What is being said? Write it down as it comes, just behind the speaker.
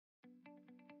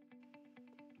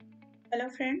Hello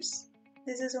friends,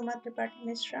 this is Uma Tripathi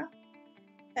Mishra,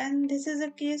 and this is a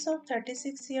case of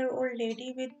 36-year-old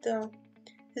lady with the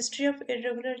history of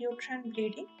irregular uterine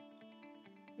bleeding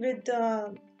with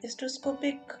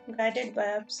hysterectomic guided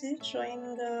biopsy showing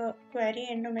query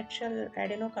endometrial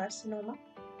adenocarcinoma.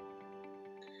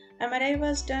 MRI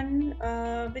was done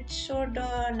which showed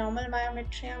normal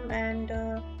myometrium and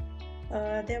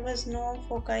there was no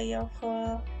foci of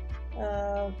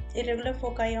irregular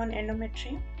foci on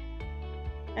endometrium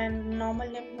and normal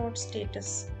lymph node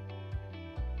status.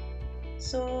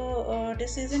 So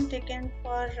decision taken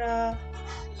for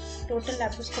total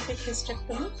laparoscopic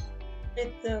hysterectomy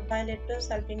with bilateral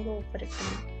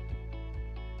salpingo-oophorectomy.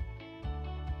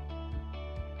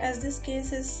 As this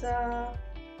case is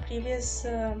previous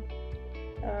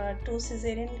two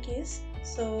cesarian case,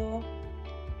 so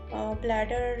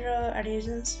bladder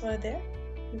adhesions were there.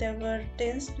 There were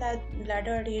dense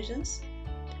bladder adhesions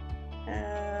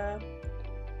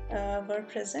were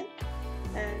present,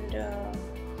 and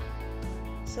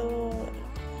so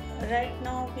right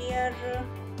now we are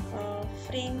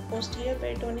freeing posterior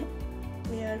peritoneum.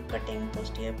 We are cutting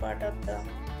posterior part of the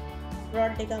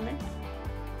broad ligament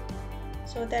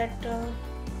so that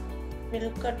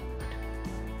we'll cut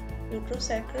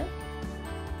uterosacral,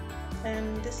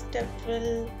 and this step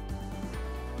will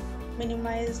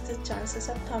minimize the chances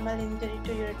of thermal injury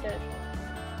to ureter.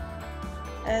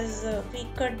 As we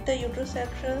cut the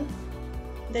uterosacral,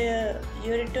 the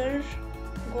ureter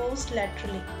goes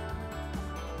laterally.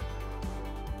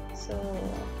 So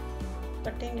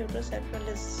cutting uterosacral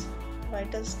is a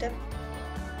vital step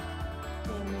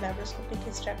in laparoscopic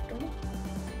hysterectomy.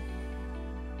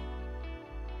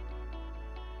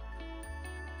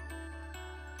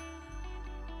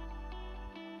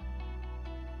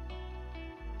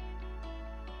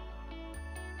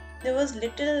 There was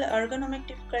little ergonomic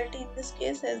difficulty in this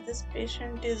case as this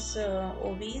patient is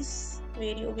obese,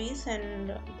 very obese, and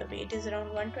the weight is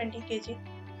around 120 kg.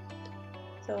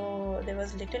 So there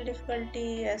was little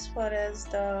difficulty as far as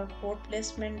the port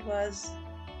placement was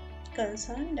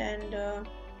concerned, and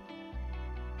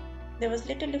there was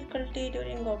little difficulty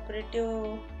during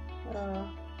operative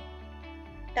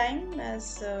time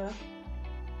as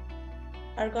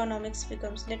ergonomics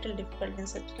becomes little difficult in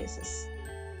such cases.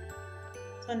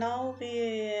 So now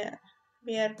we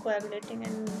are coagulating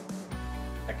and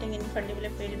cutting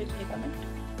infundibulate pelvic ligament.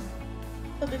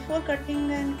 So before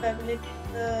cutting and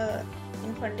coagulating the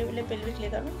infundibulate pelvic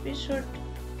ligament, we should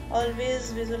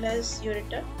always visualize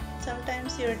ureter.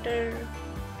 Sometimes ureter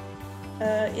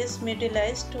is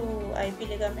medialized to IP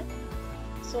ligament.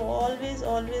 So always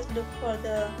look for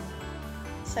the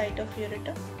site of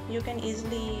ureter. You can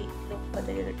easily look for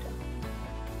the ureter.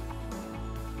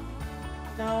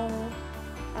 Now,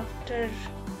 after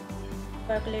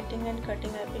coagulating and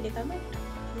cutting IP ligament,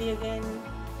 we again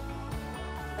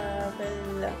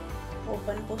will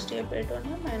open posterior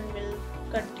peritoneum and will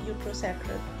cut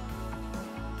uterosacral.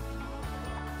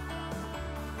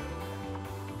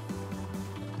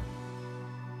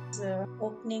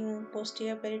 Opening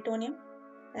posterior peritoneum,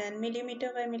 and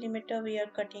millimeter by millimeter we are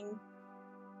cutting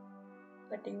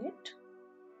it.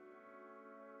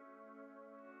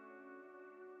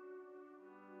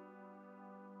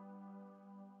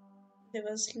 There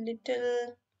was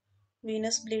little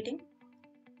venous bleeding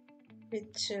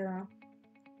which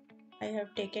I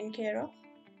have taken care of.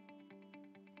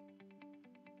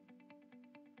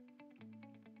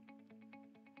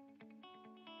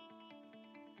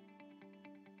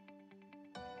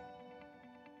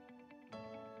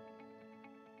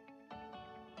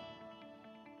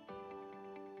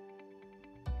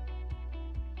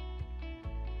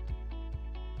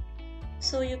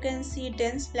 So you can see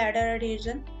dense bladder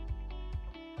adhesion.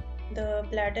 The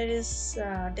bladder is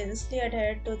densely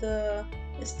adhered to the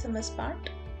isthmus part.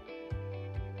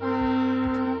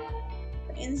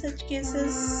 In such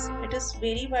cases, it is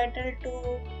very vital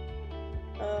to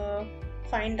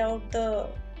find out the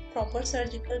proper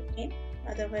surgical plane,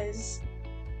 otherwise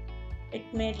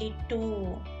it may lead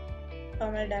to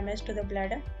thermal damage to the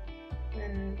bladder,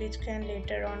 and which can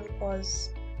later on cause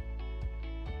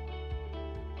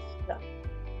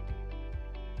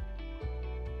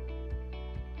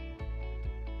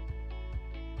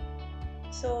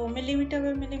So millimeter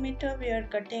by millimeter we are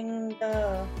cutting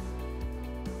the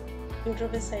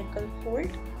uterovesical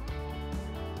fold.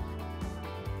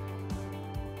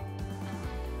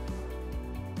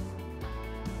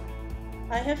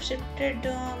 I have shifted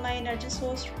my energy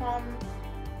source from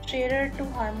sharer to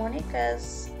harmonic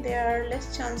as there are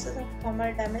less chances of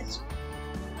thermal damage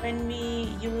when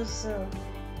we use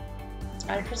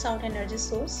ultrasound energy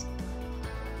source.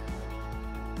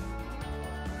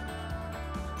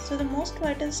 So the most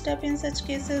vital step in such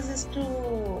cases is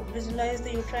to visualize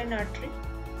the uterine artery.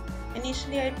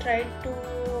 Initially I tried to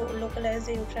localize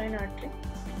the uterine artery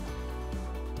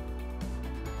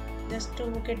just to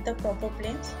get the proper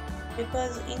planes,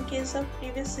 because in case of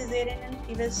previous cesarean and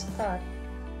previous scar,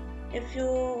 if you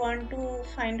want to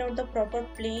find out the proper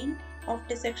plane of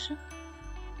dissection,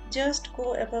 just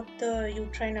go above the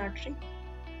uterine artery,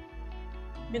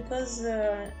 because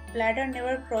bladder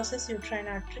never crosses uterine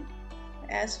artery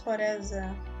as far as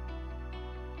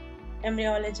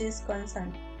embryology is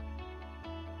concerned.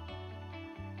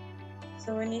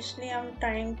 So initially I'm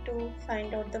trying to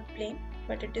find out the plane,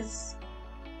 but it's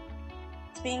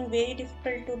being very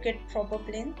difficult to get proper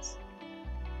planes.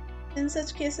 In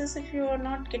such cases, if you are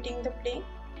not getting the plane,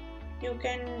 you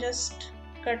can just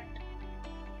cut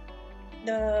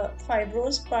the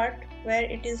fibrous part where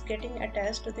it is getting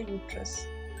attached to the uterus.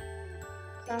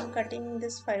 So I'm cutting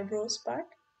this fibrous part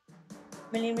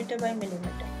millimeter by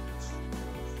millimeter.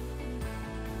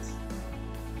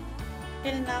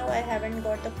 Till now I haven't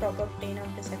got the proper plane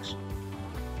of dissection.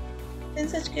 In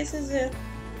such cases,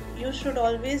 you should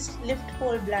always lift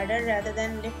whole bladder rather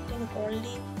than lifting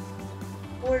only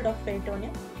fold of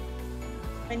peritoneum.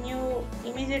 When you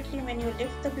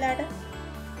lift the bladder,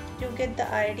 you get the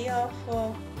idea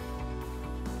of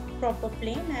proper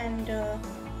plane and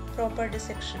proper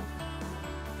dissection.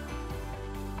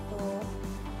 So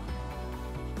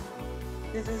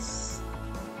this is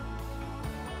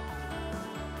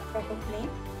proper plane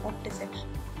of dissection.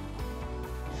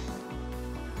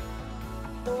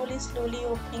 Slowly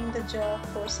opening the jaw of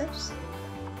forceps.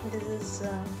 This is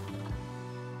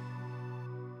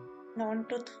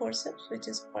non-tooth forceps, which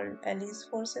is called Lscs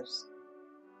forceps.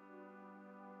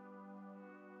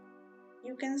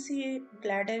 You can see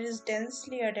bladder is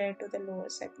densely adhered to the lower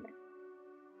segment.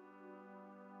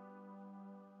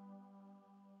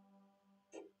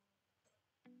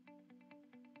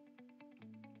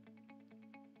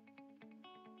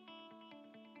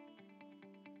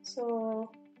 So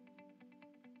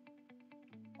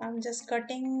I'm just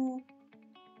cutting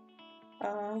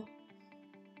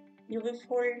UV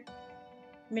fold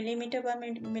millimeter by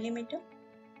millimeter,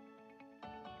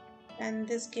 and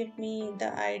this gives me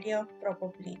the idea of proper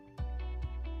plane.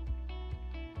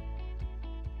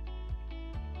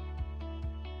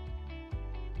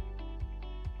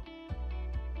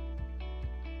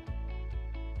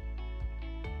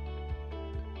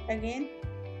 Again,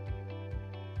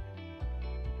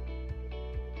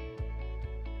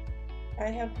 I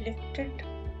have lifted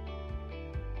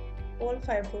whole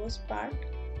fibrous part,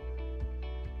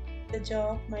 the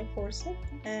jaw of my forceps,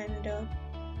 and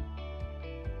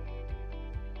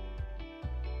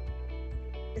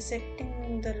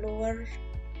dissecting the lower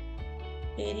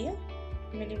area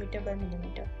millimeter by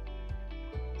millimeter.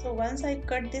 So once I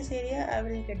cut this area, I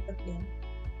will get the plane.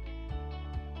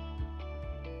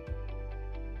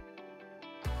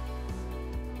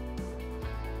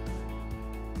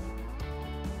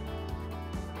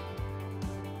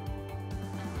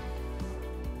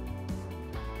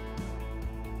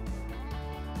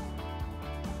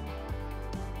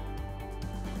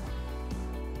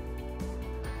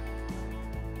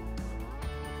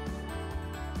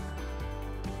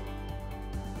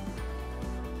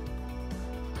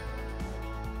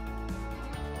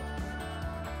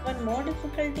 One more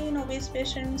difficulty in obese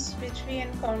patients which we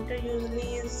encounter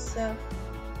usually is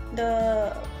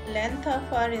the length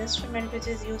of our instrument, which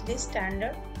is usually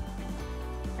standard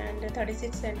and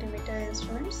 36 centimeter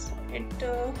instruments. It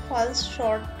falls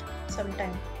short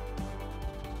sometimes.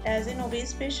 As in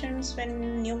obese patients,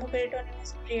 when pneumoperitoneum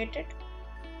is created,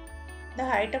 the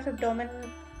height of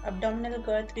abdominal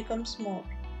girth becomes more,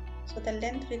 so the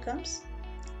length becomes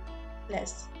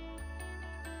less.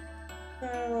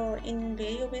 In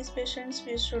very obese patients,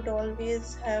 we should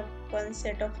always have one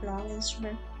set of long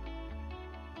instrument,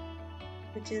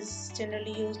 which is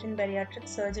generally used in bariatric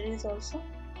surgeries also.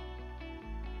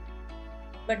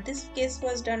 But this case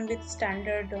was done with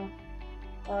standard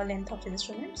length of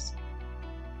instruments.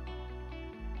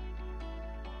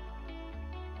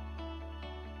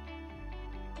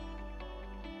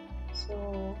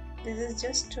 So this is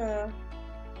just a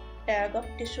tag of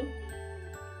tissue.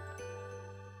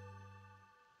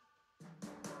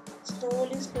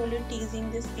 Slowly teasing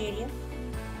this area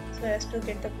so as to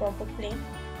get the proper plane.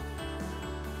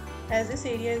 As this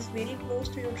area is very close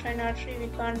to uterine artery, we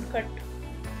can't cut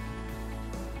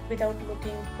without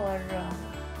looking for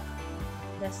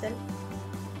vessel.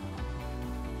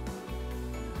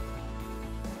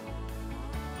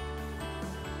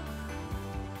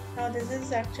 Now this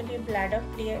is actually bladder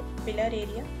pillar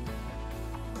area.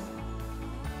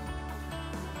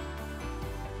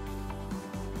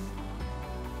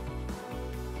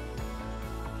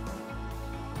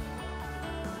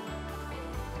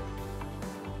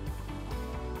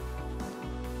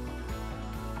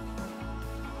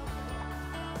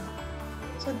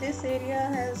 So this area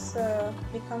has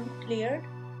become cleared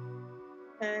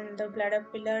and the bladder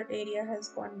pillar area has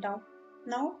gone down.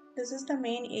 Now this is the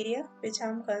main area which I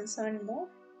am concerned more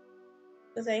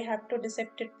because I have to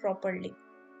dissect it properly.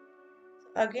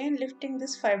 So again, lifting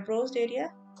this fibrosed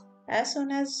area. As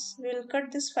soon as we will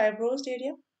cut this fibrosed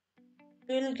area,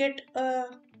 we will get a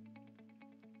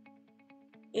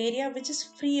area which is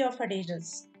free of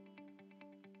adhesions.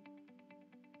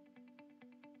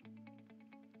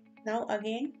 Now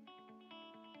again,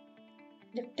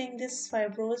 lifting this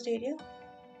fibrosed area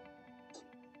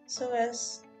so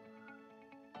as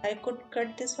I could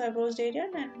cut this fibrosed area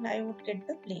and I would get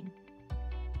the plane.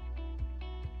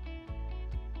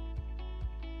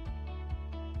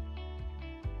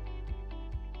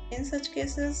 In such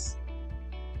cases,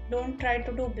 don't try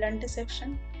to do blunt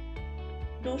dissection.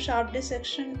 Do sharp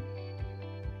dissection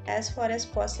as far as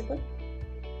possible,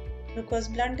 because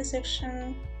blunt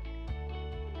dissection,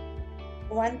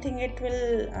 one thing, it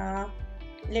will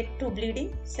lead to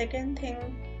bleeding. Second thing,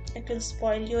 it will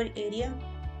spoil your area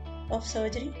of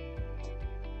surgery,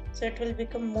 so it will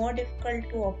become more difficult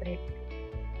to operate.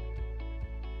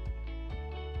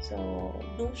 So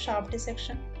do sharp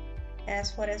dissection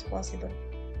as far as possible.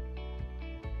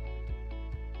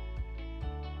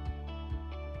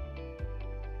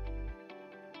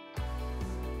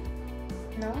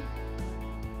 Now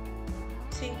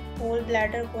see, whole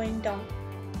bladder going down.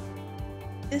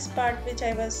 This part which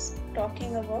I was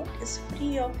talking about is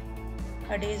free of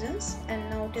adhesions and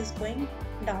now it is going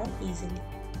down easily.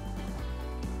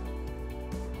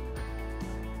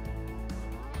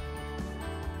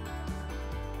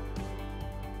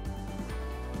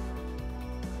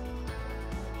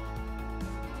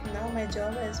 Now my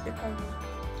job has become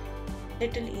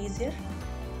little easier,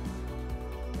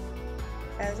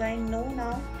 as I know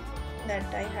now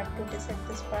that I have to dissect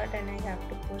this part and I have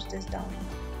to push this down.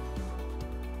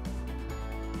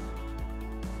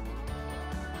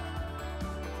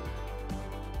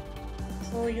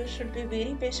 So you should be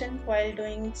very patient while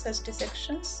doing such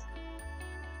dissections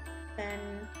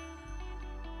and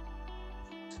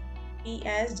be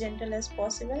as gentle as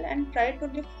possible and try to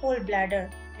lift whole bladder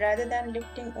rather than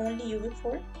lifting only UV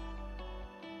fold,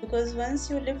 because once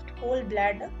you lift whole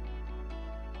bladder,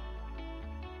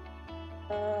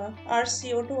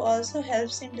 RCO2 also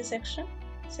helps in dissection.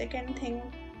 Second thing,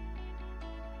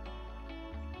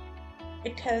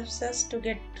 it helps us to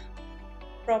get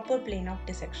proper plane of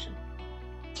dissection.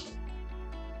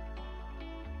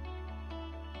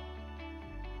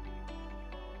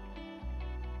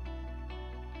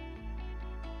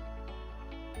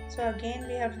 So again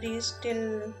we have reached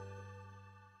till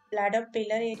bladder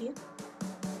pillar area.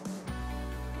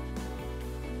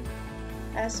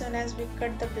 As soon as we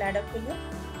cut the bladder pillar,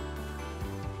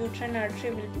 uterine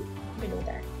artery will be below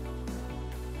that.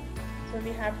 So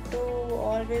we have to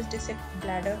always dissect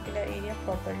bladder pillar area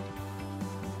properly,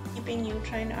 keeping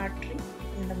uterine artery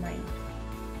in the mind.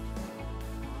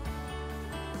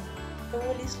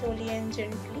 Slowly and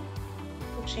gently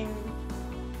pushing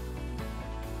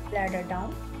bladder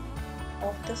down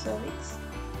off the cervix.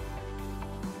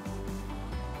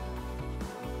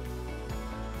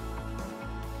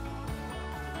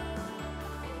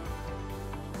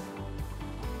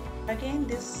 Again,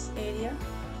 this area,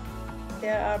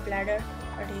 there are bladder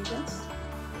adhesions,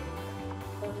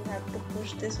 so we have to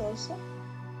push this also.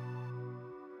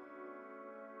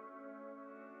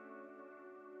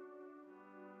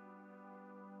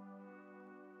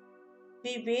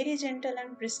 Be very gentle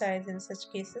and precise in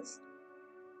such cases,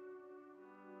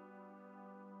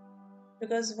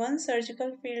 because once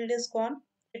surgical field is gone,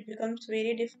 it becomes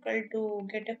very difficult to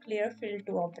get a clear field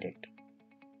to operate.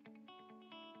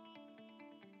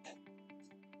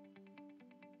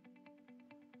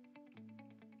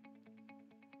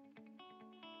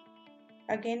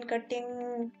 Again,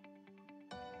 cutting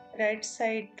right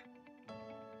side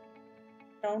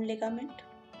round ligament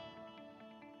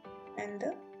and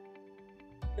the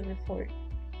UV fold.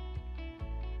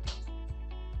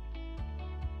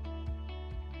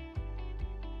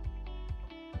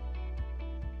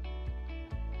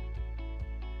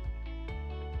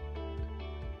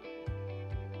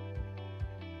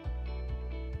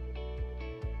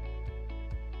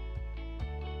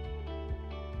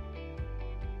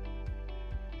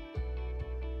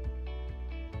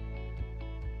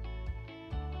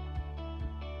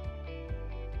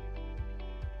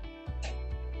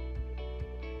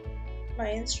 My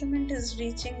instrument is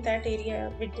reaching that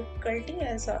area with difficulty,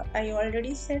 as I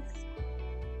already said.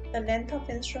 The length of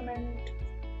instrument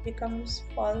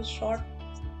falls short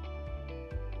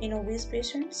in obese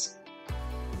patients.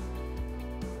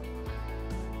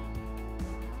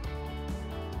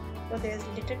 So there is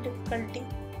little difficulty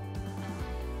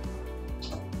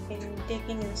in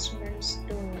taking instruments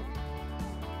to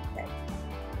that.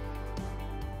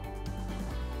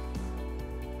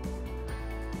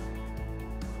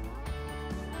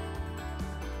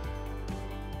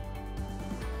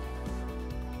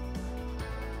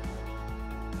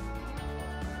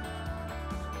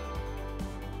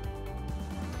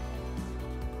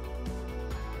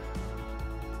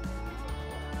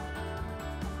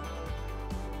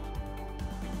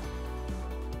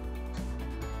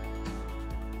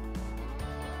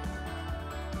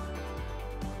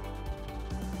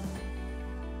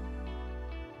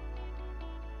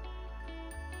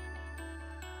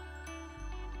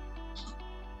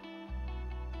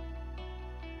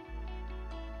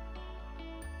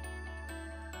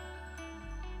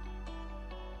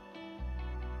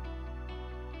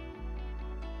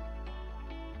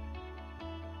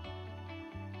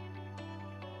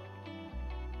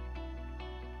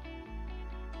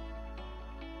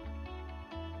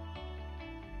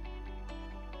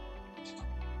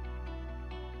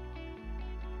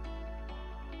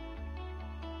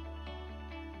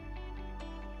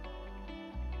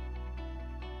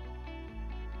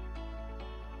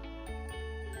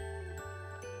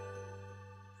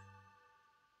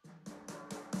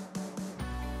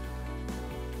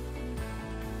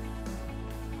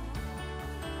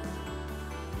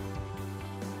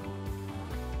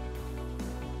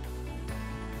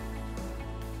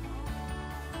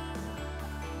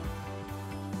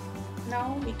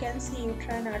 Now we can see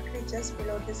uterine artery just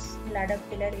below this bladder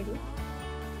pillar area.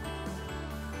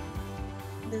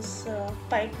 This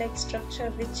pipe-like structure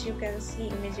which you can see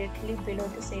immediately below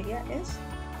this area is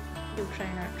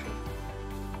uterine artery.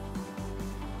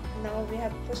 Now we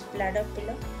have pushed bladder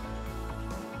pillar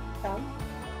down.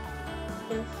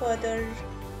 We'll further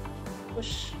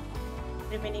push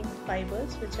remaining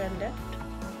fibers which are left.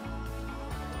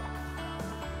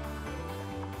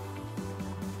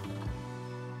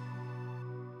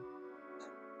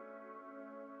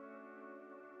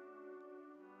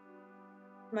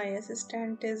 My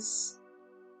assistant is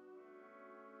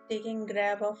taking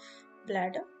grab of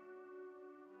bladder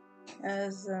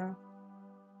as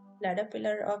bladder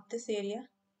pillar of this area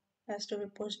has to be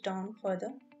pushed down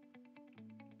further.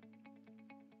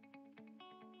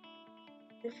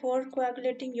 Before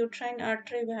coagulating uterine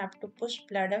artery, we have to push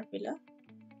bladder pillar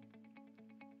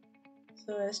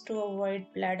so as to avoid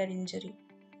bladder injury.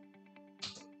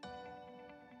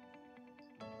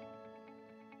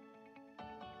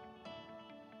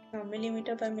 Now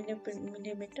millimeter by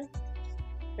millimeter,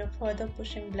 we are further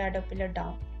pushing bladder pillar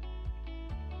down.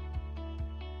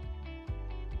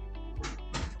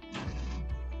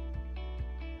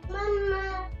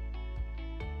 Mama.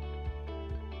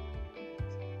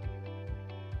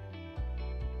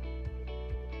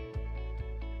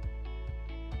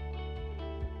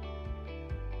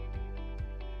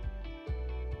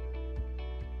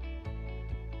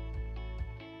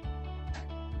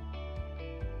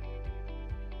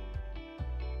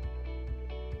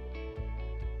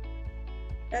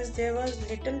 As there was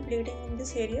little bleeding in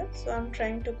this area, so I am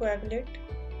trying to coagulate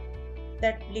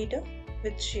that bleeder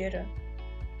with shearer.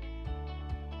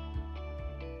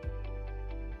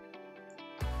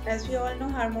 As we all know,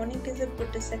 harmonic is a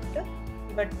good dissector,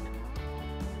 but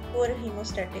poor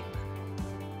hemostatic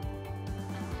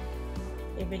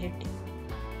ability.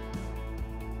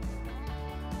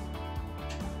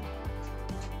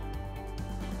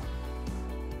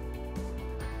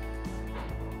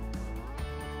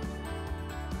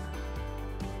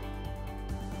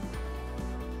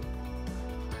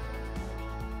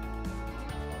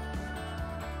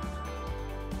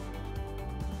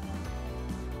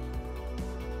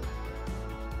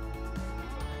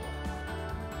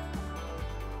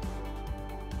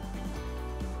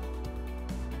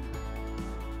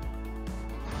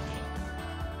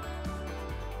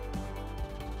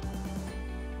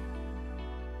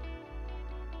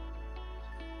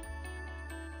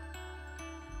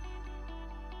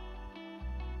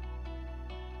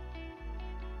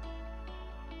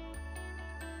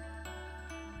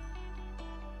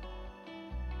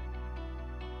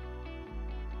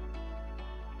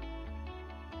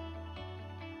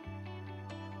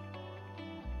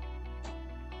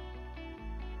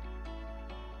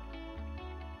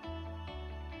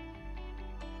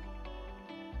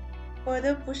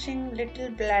 Further pushing little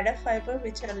bladder fiber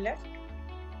which are left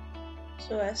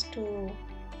so as to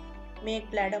make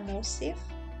bladder more safe.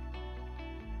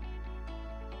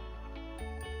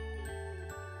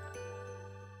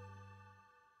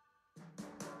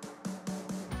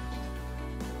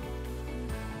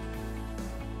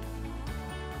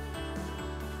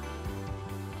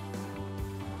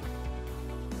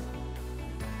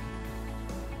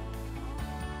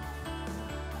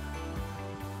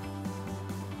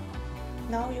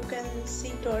 Now you can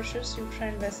see tortuous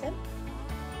uterine vessel,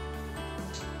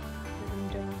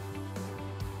 and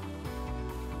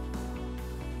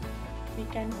we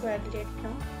can coagulate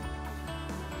now.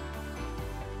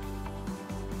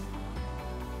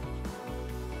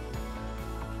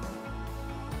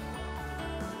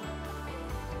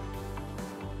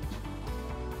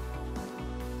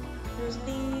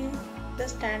 Usually the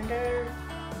standard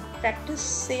practice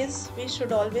says we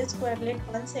should always coagulate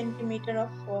 1 centimeter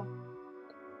of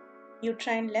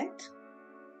uterine length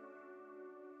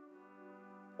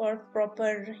for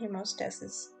proper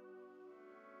hemostasis.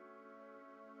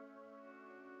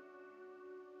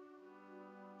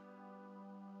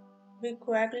 We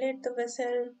coagulate the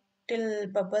vessel till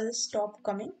bubbles stop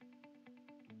coming.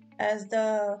 As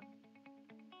the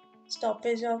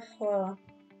stoppage of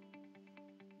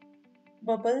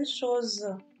bubble shows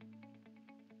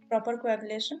proper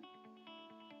coagulation,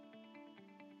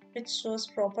 which shows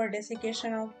proper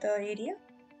desiccation of the area.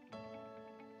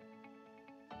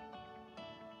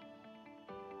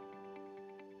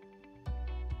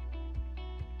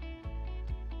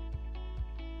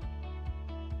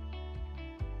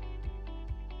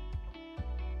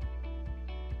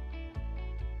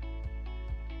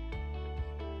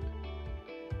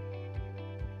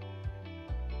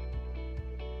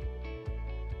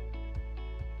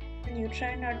 And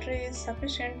uterine artery is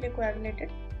sufficiently coagulated.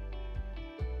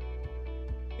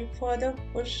 We further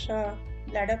push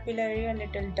bladder pili a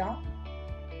little down.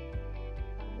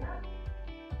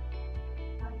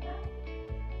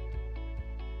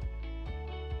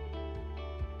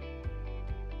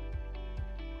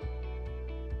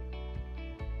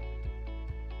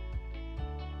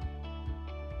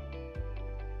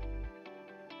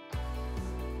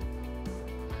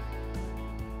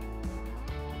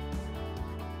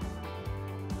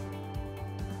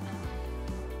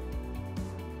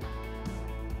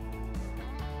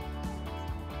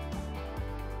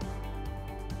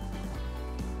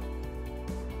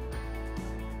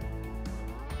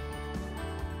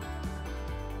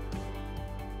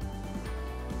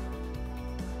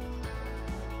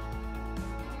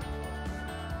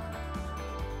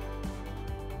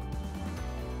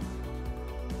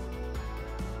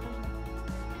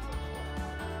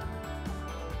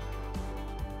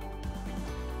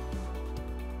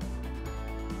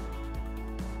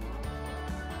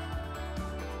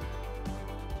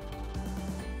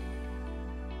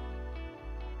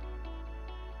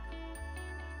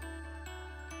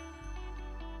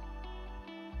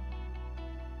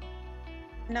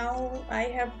 Now I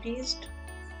have reached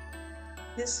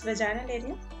this vaginal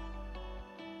area.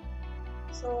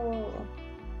 So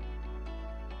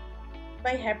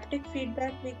by haptic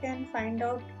feedback we can find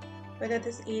out whether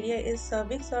this area is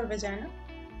cervix or vagina,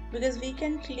 because we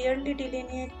can clearly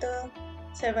delineate the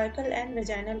cervical and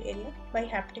vaginal area by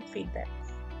haptic feedback.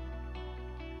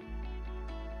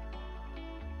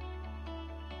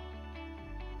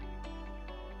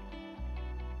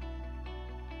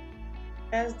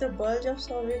 As the bulge of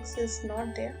cervix is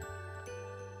not there,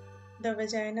 the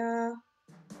vagina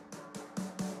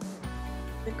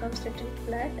becomes little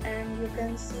flat and you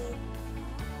can see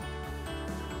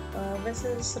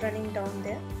vessels running down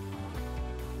there.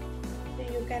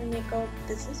 So you can make out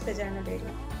this is vaginal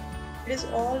area. It is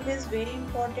always very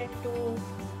important to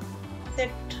set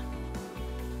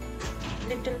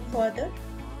little further.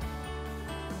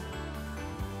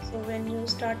 So when you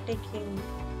start taking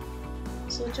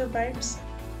suture bites,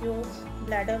 your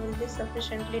bladder will be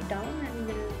sufficiently down and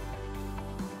will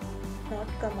not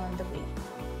come on the way.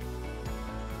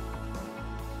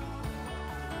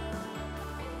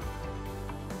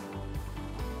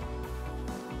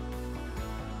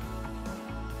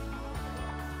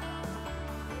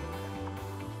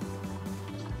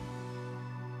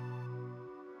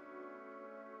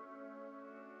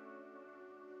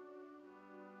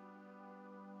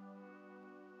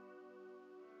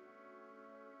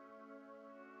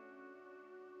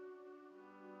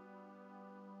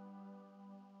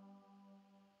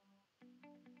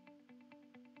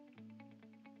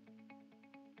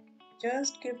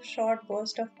 Just give short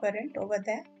burst of current over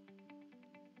there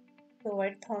to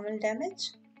avoid thermal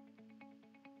damage.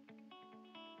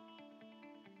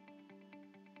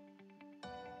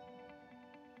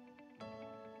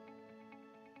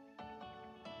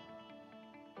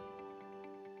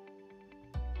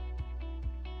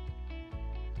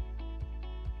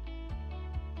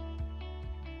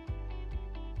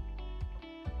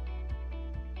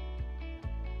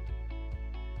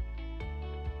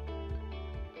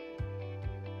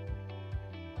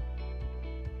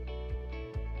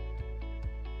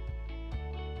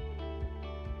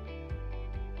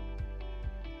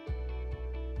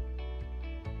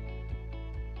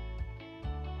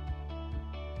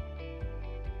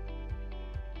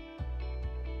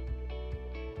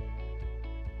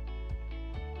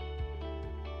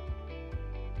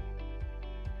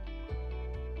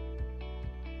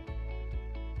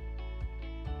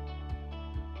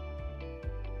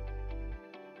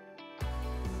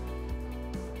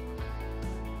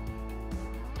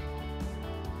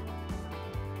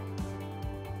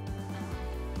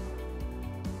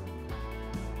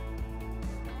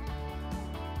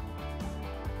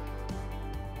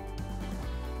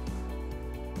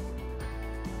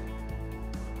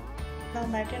 Now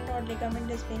Macken rod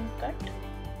ligament is being cut.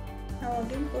 Now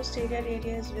again posterior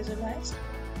area is visualized,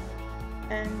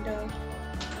 and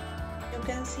you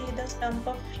can see the stump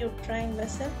of uterine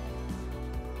vessel.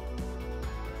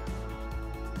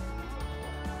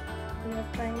 We are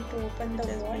trying to open the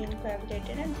wall, being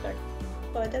coagulated and cut.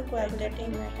 Further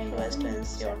coagulating first to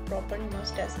ensure proper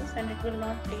hemostasis, and it will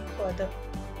not bleed further.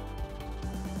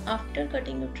 After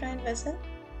cutting uterine vessel,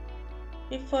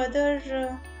 we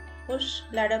further push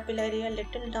bladder pylori a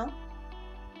little down.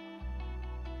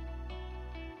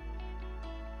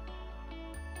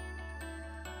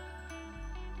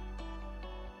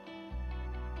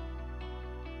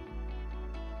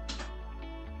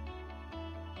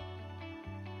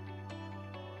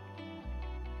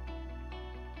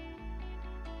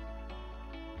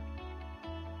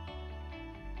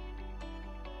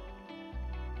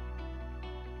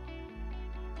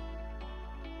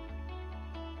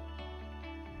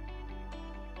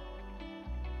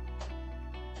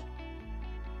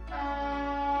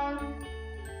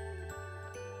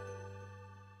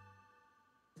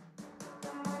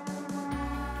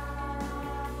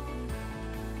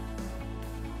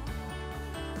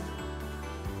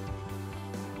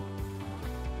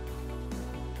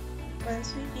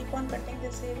 Once we keep on cutting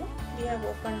this area, we have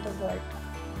opened the vault.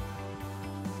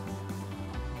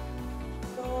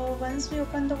 So once we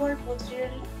open the vault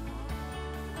posteriorly,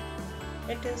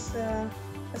 it is a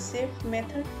safe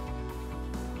method,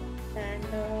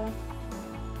 and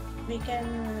we can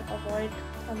avoid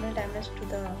thermal damage to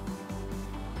the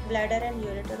bladder and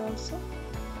ureter also.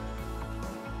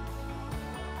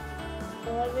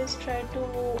 So always try to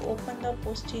open the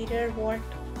posterior vault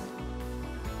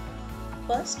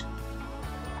first.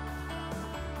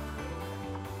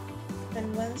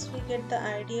 And once we get the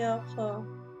idea of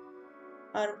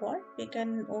our vault, we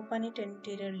can open it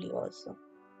anteriorly also.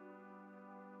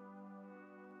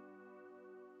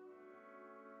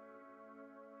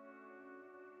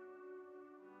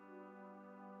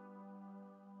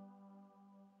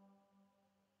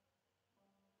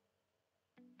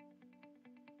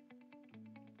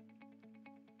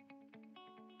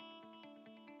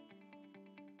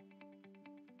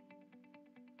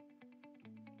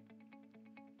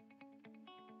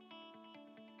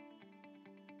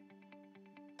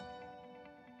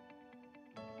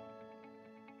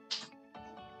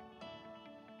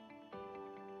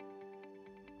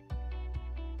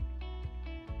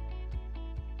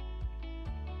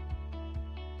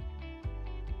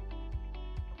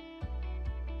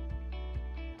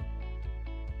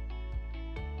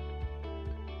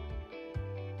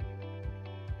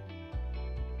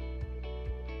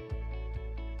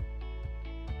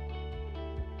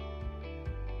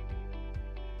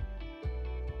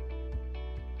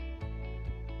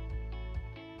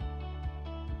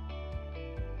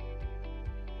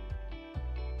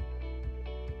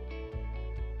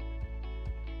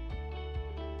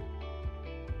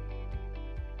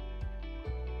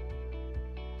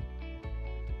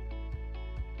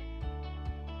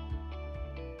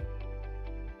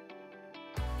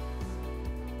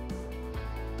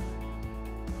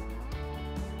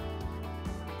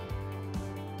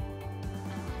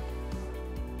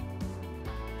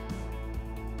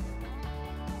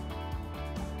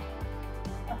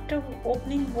 After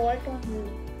opening vault on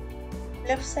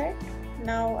left side,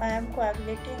 now I am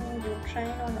coagulating uterine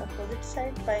on opposite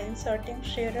side by inserting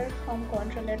shearer from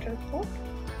contralateral foot,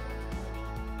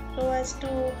 so as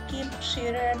to keep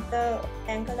shearer at the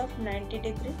angle of 90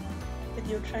 degree with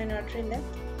uterine artery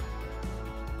length,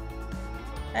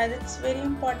 as it's very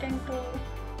important to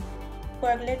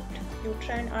coagulate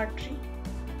uterine artery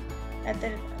at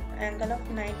the angle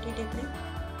of 90 degree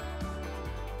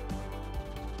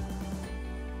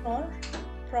for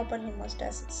proper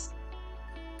hemostasis.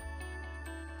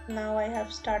 Now I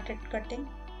have started cutting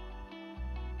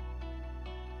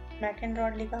Macken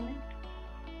rod ligament,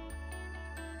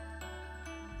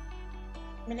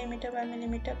 millimeter by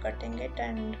millimeter cutting it,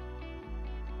 and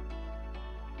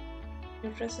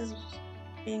uterus is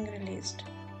being released.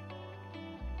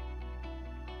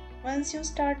 Once you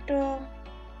start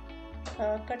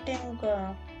cutting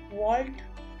vault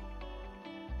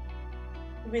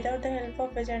without the help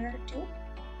of vaginal tube,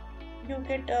 you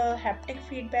get a haptic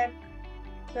feedback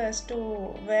so as to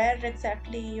where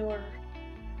exactly your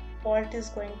vault is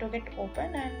going to get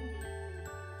open, and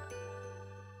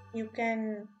you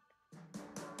can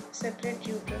separate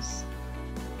uterus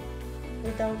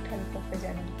without help of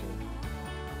vaginal tube.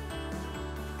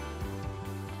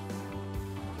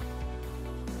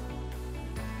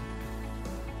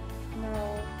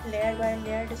 Now layer by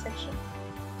layer dissection,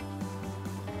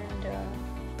 and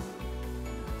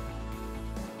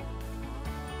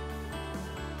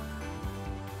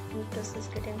uterus is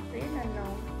getting freed, and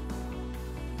now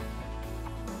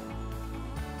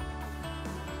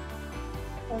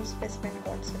whole specimen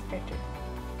got separated.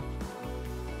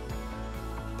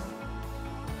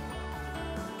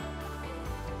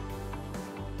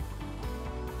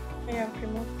 We have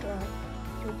removed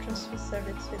uterus with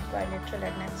cervix with bilateral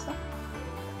adnexa,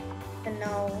 and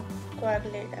now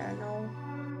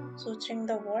suturing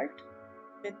the vault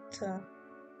with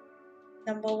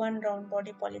number 1 round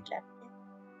body polyclapia.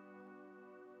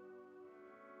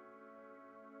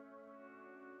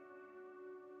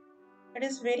 It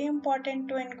is very important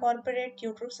to incorporate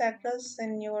uterosacrals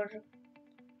in your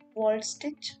vault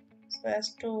stitch so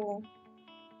as to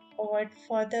avoid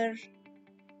further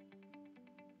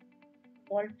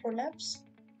vault prolapse.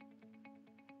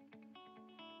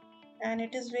 And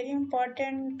it is very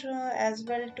important as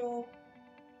well to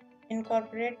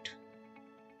incorporate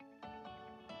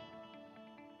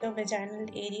the vaginal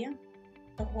area.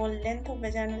 The whole length of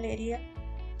vaginal area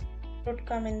should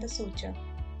come in the suture,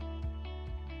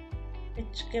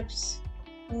 which gives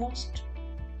most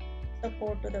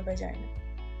support to the vagina.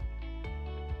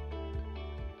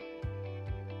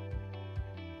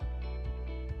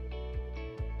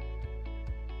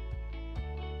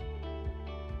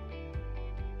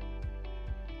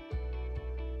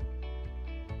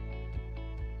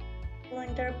 Two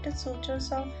interrupted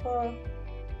sutures of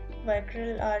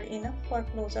vicryl are enough for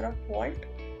closure of vault.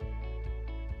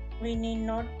 We need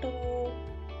not to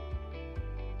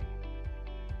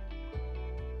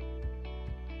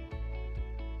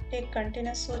take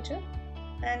continuous suture,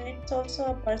 and it's also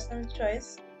a personal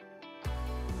choice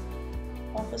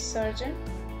of a surgeon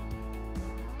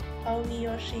how he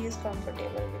or she is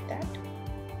comfortable with that.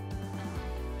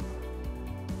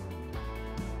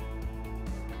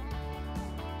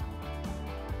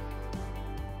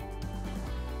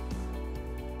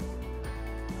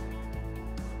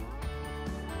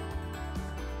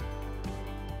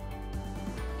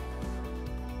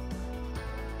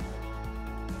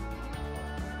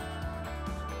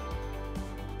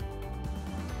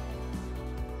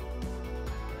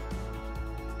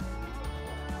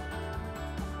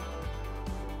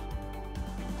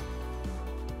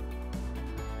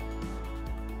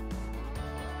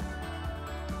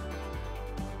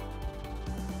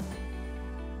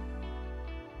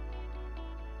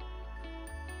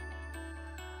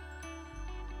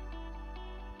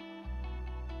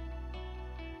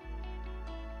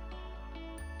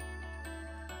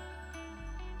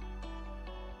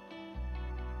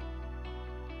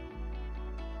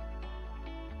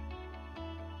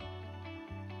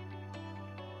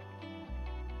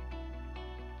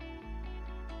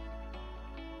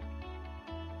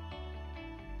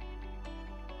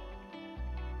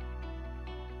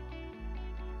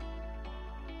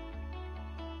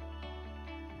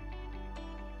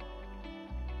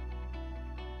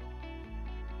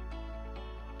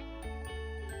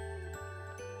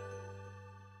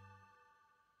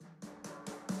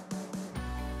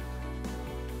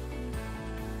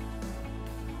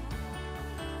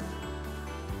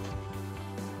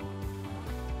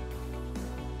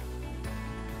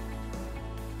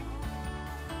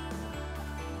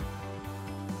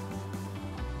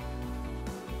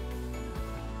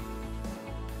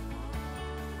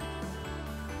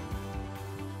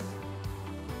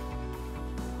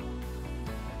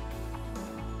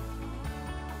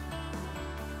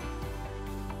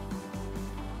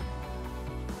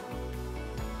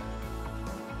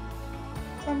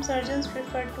 Some surgeons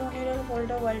prefer 2 needle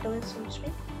holder while doing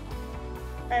suturing.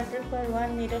 I prefer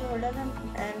 1 needle holder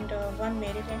and 1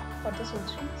 Maryland for the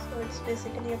suturing, so it's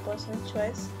basically a personal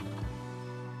choice.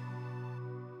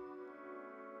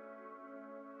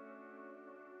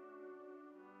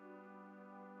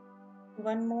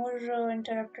 One more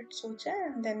interrupted suture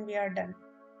and then we are done.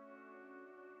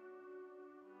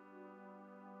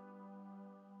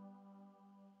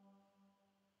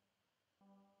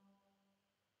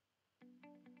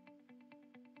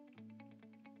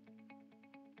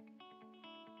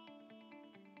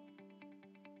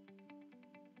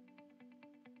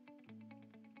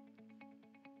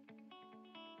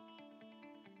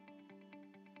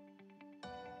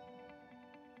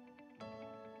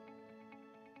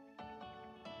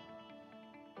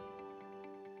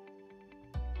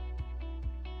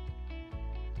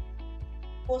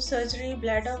 Post-surgery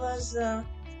bladder was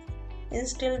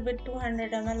instilled with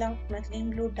 200 ml of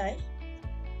methylene blue dye,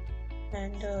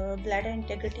 and bladder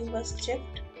integrity was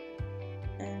checked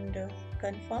and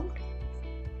confirmed.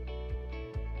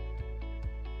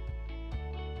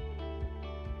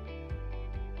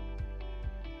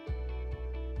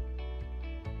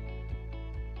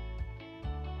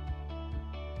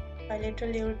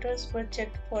 Bilateral ureters were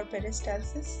checked for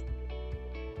peristalsis.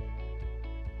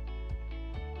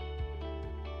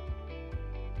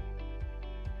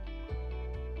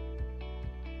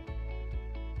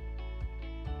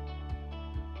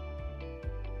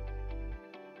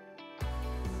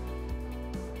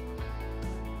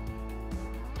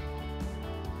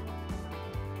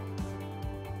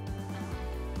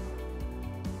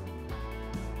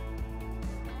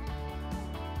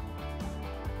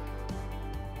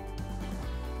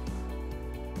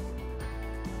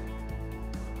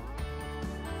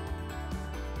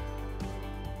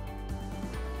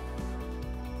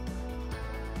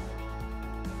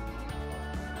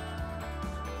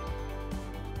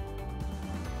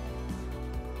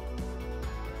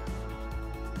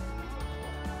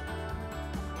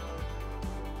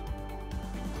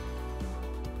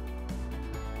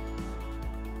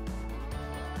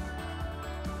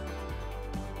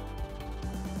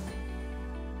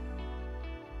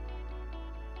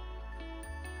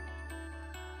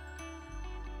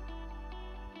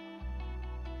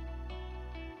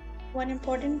 One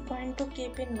important point to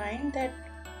keep in mind that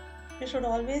you should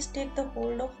always take the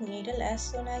hold of needle as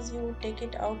soon as you take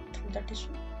it out through the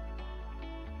tissue,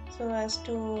 so as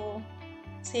to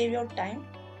save your time,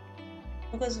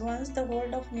 because once the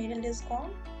hold of needle is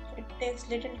gone, it takes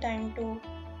little time to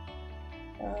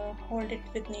hold it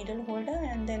with needle holder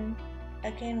and then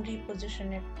again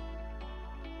reposition it.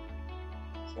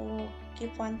 So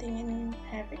keep one thing in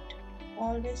habit,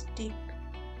 always take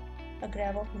a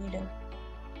grab of needle.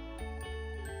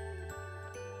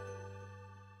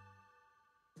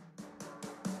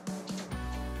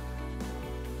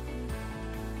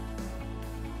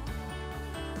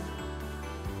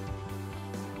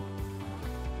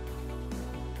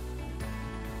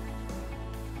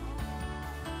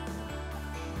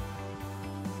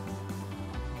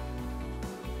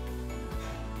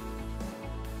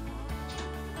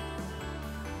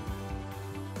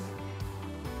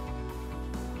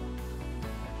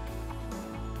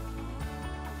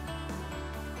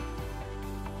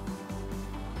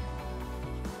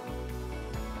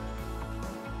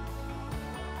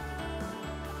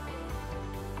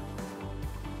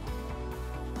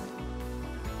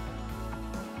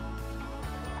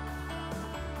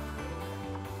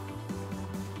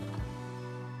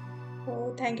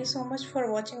 So thank you so much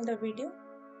for watching the video,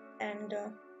 and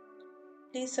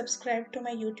please subscribe to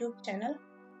my YouTube channel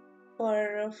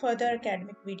for further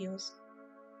academic videos.